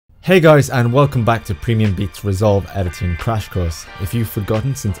Hey guys, and welcome back to PremiumBeat's Resolve Editing Crash Course. If you've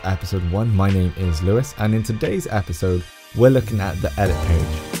forgotten since episode 1, my name is Lewis, and in today's episode, we're looking at the edit page.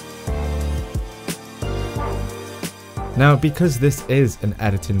 Now, because this is an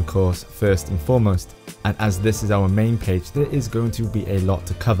editing course first and foremost, and as this is our main page, there is going to be a lot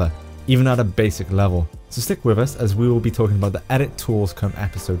to cover, even at a basic level. So stick with us as we will be talking about the edit tools come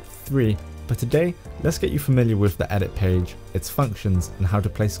episode 3. But today, let's get you familiar with the edit page, its functions, and how to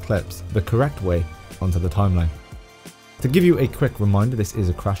place clips the correct way onto the timeline. To give you a quick reminder, this is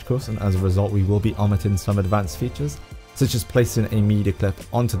a crash course, and as a result we will be omitting some advanced features, such as placing a media clip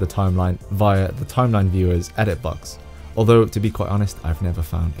onto the timeline via the timeline viewer's edit box. Although, to be quite honest, I've never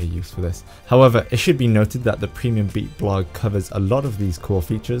found a use for this. However, it should be noted that the PremiumBeat blog covers a lot of these core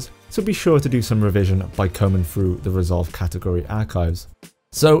features, so be sure to do some revision by combing through the Resolve category archives.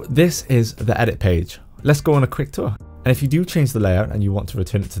 So this is the edit page. Let's go on a quick tour. And if you do change the layout and you want to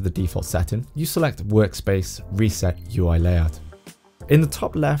return it to the default setting, you select Workspace, Reset UI Layout. In the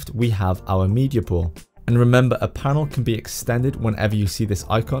top left, we have our media pool. And remember, a panel can be extended whenever you see this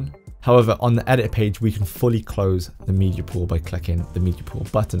icon. However, on the edit page, we can fully close the media pool by clicking the media pool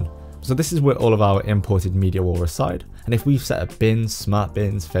button. So this is where all of our imported media will reside. And if we've set up bins, smart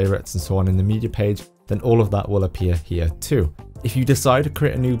bins, favorites, and so on in the media page, then all of that will appear here too. If you decide to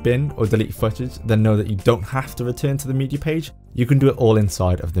create a new bin or delete footage, then know that you don't have to return to the media page. You can do it all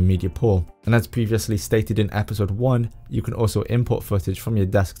inside of the media pool. And as previously stated in episode 1, you can also import footage from your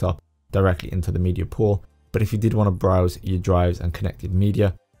desktop directly into the media pool. But if you did want to browse your drives and connected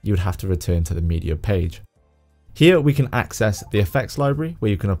media, you would have to return to the media page. Here we can access the effects library, where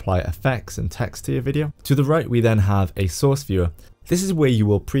you can apply effects and text to your video. To the right, we then have a source viewer. This is where you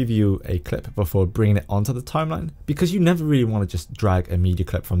will preview a clip before bringing it onto the timeline, because you never really want to just drag a media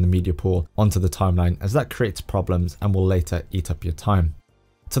clip from the media pool onto the timeline, as that creates problems and will later eat up your time.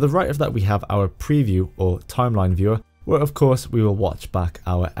 To the right of that, we have our preview or timeline viewer, where of course we will watch back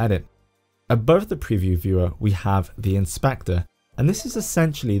our edit. Above the preview viewer, we have the inspector. And this is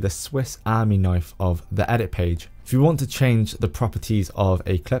essentially the Swiss Army knife of the edit page. If you want to change the properties of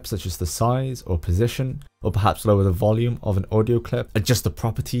a clip, such as the size or position, or perhaps lower the volume of an audio clip, adjust the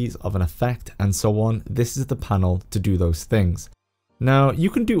properties of an effect, and so on, this is the panel to do those things. Now, you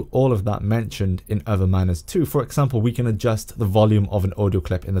can do all of that mentioned in other manners too. For example, we can adjust the volume of an audio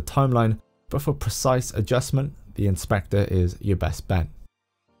clip in the timeline, but for precise adjustment, the inspector is your best bet.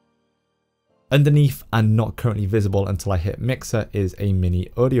 Underneath, and not currently visible until I hit mixer, is a mini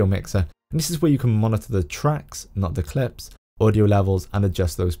audio mixer. And this is where you can monitor the tracks, not the clips, audio levels, and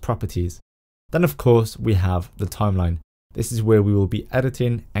adjust those properties. Then of course, we have the timeline. This is where we will be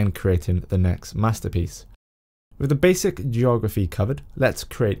editing and creating the next masterpiece. With the basic geography covered, let's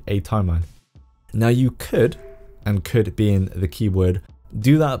create a timeline. Now you could, and could being the keyword,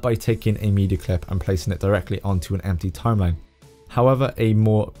 do that by taking a media clip and placing it directly onto an empty timeline. However, a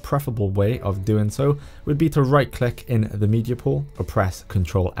more preferable way of doing so would be to right click in the media pool or press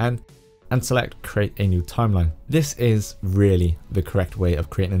Ctrl-N and select create a new timeline. This is really the correct way of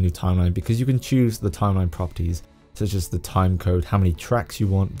creating a new timeline, because you can choose the timeline properties such as the time code, how many tracks you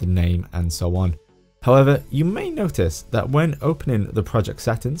want, the name, and so on. However, you may notice that when opening the project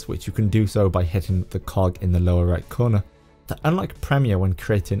settings, which you can do so by hitting the cog in the lower right corner, that unlike Premiere when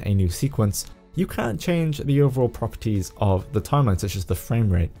creating a new sequence, you can't change the overall properties of the timeline, such as the frame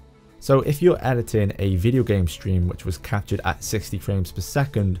rate. So if you're editing a video game stream which was captured at 60 frames per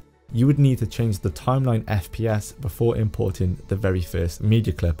second, you would need to change the timeline FPS before importing the very first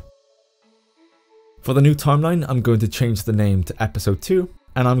media clip. For the new timeline, I'm going to change the name to episode 2,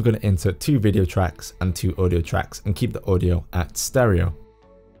 and I'm going to insert 2 video tracks and 2 audio tracks and keep the audio at stereo.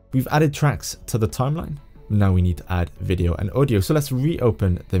 We've added tracks to the timeline. Now we need to add video and audio, so let's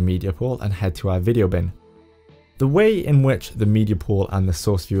reopen the media pool and head to our video bin. The way in which the media pool and the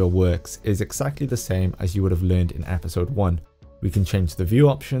source viewer works is exactly the same as you would have learned in episode 1. We can change the view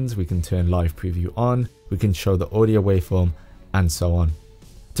options, we can turn live preview on, we can show the audio waveform, and so on.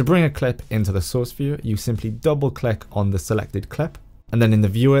 To bring a clip into the source viewer, you simply double click on the selected clip, and then in the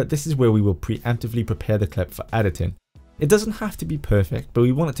viewer, this is where we will preemptively prepare the clip for editing. It doesn't have to be perfect, but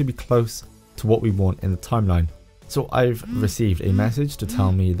we want it to be close to what we want in the timeline. So I've received a message to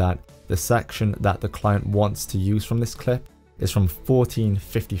tell me that the section that the client wants to use from this clip is from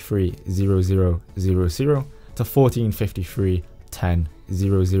 14:53:00:00 to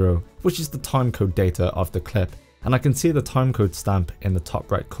 14:53:10:00, which is the timecode data of the clip. And I can see the timecode stamp in the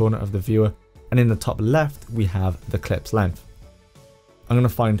top right corner of the viewer, and in the top left we have the clip's length. I'm going to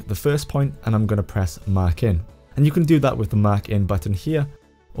find the first point and I'm going to press mark in. And you can do that with the mark in button here,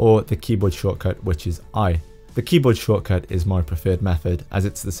 or the keyboard shortcut, which is I. The keyboard shortcut is my preferred method, as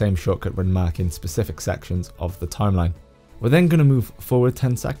it's the same shortcut when marking specific sections of the timeline. We're then going to move forward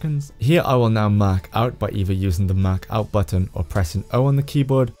 10 seconds. Here I will now mark out by either using the mark out button or pressing O on the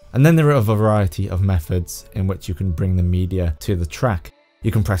keyboard. And then there are a variety of methods in which you can bring the media to the track.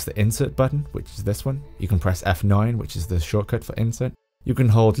 You can press the insert button, which is this one. You can press F9, which is the shortcut for insert. You can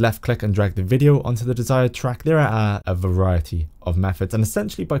hold left click and drag the video onto the desired track. There are a variety of methods, and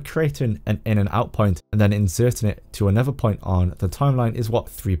essentially by creating an in and out point and then inserting it to another point on the timeline is what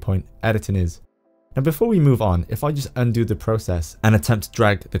 3-point editing is. Now before we move on, if I just undo the process and attempt to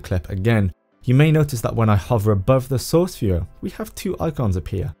drag the clip again, you may notice that when I hover above the source viewer, we have two icons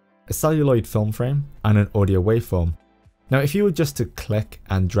appear, a celluloid film frame and an audio waveform. Now if you were just to click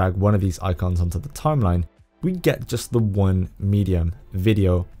and drag one of these icons onto the timeline, we get just the one medium,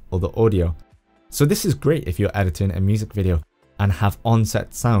 video or the audio. So this is great if you're editing a music video and have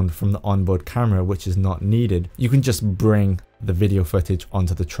onset sound from the onboard camera which is not needed. You can just bring the video footage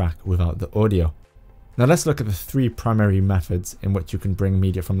onto the track without the audio. Now let's look at the three primary methods in which you can bring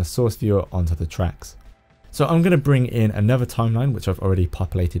media from the source viewer onto the tracks. So I'm going to bring in another timeline which I've already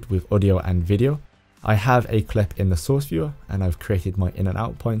populated with audio and video. I have a clip in the source viewer and I've created my in and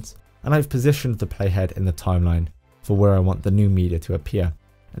out points. And I've positioned the playhead in the timeline for where I want the new media to appear.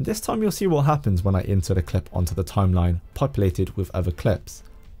 And this time you'll see what happens when I insert a clip onto the timeline populated with other clips.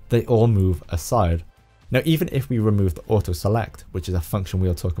 They all move aside. Now even if we remove the auto select, which is a function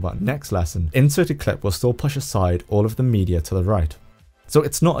we'll talk about next lesson, inserted clip will still push aside all of the media to the right. So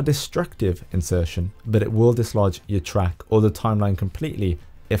it's not a destructive insertion, but it will dislodge your track or the timeline completely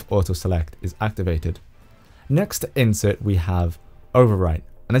if auto select is activated. Next to insert we have overwrite.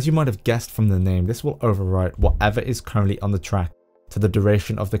 And as you might have guessed from the name, this will overwrite whatever is currently on the track to the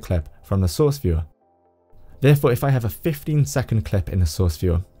duration of the clip from the source viewer. Therefore, if I have a 15-second clip in the source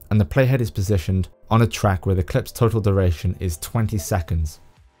viewer and the playhead is positioned on a track where the clip's total duration is 20 seconds,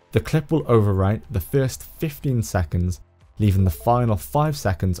 the clip will overwrite the first 15 seconds, leaving the final 5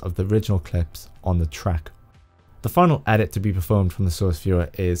 seconds of the original clips on the track. The final edit to be performed from the source viewer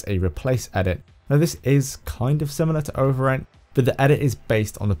is a replace edit. Now this is kind of similar to overwrite, but the edit is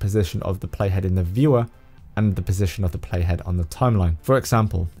based on the position of the playhead in the viewer and the position of the playhead on the timeline. For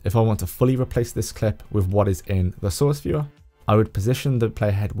example, if I want to fully replace this clip with what is in the source viewer, I would position the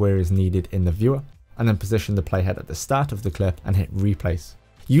playhead where is needed in the viewer and then position the playhead at the start of the clip and hit replace.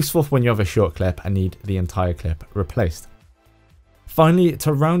 Useful for when you have a short clip and need the entire clip replaced. Finally,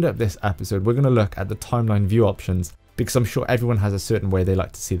 to round up this episode, we're going to look at the timeline view options because I'm sure everyone has a certain way they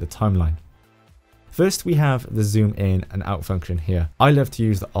like to see the timeline. First, we have the zoom in and out function here. I love to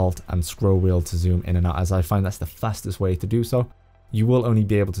use the Alt and scroll wheel to zoom in and out as I find that's the fastest way to do so. You will only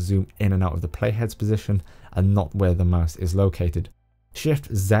be able to zoom in and out of the playhead's position and not where the mouse is located.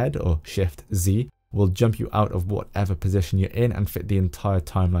 Shift Z or Shift Z will jump you out of whatever position you're in and fit the entire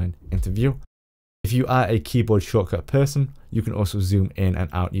timeline into view. If you are a keyboard shortcut person, you can also zoom in and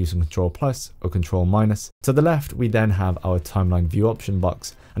out using Ctrl+ or Ctrl-. To the left, we then have our timeline view option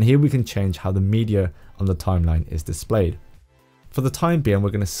box, and here we can change how the media on the timeline is displayed. For the time being, we're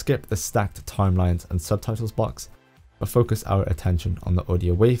going to skip the stacked timelines and subtitles box, but focus our attention on the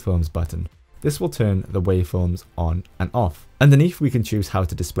audio waveforms button. This will turn the waveforms on and off. Underneath, we can choose how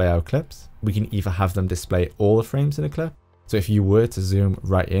to display our clips. We can either have them display all the frames in a clip. So if you were to zoom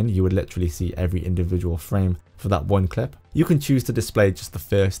right in, you would literally see every individual frame for that one clip. You can choose to display just the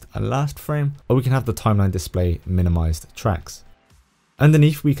first and last frame, or we can have the timeline display minimized tracks.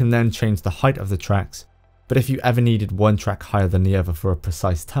 Underneath, we can then change the height of the tracks, but if you ever needed one track higher than the other for a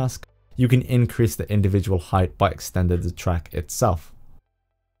precise task, you can increase the individual height by extending the track itself.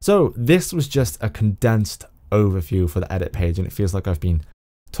 So this was just a condensed overview for the edit page, and it feels like I've been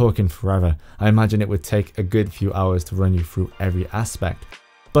talking forever. I imagine it would take a good few hours to run you through every aspect.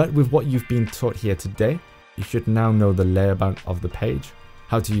 But with what you've been taught here today, you should now know the layout of the page,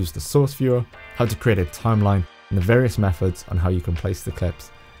 how to use the source viewer, how to create a timeline, and the various methods on how you can place the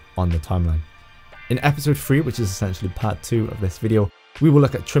clips on the timeline. In episode 3, which is essentially part 2 of this video, we will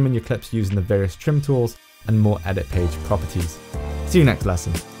look at trimming your clips using the various trim tools and more edit page properties. See you next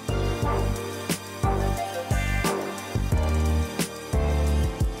lesson.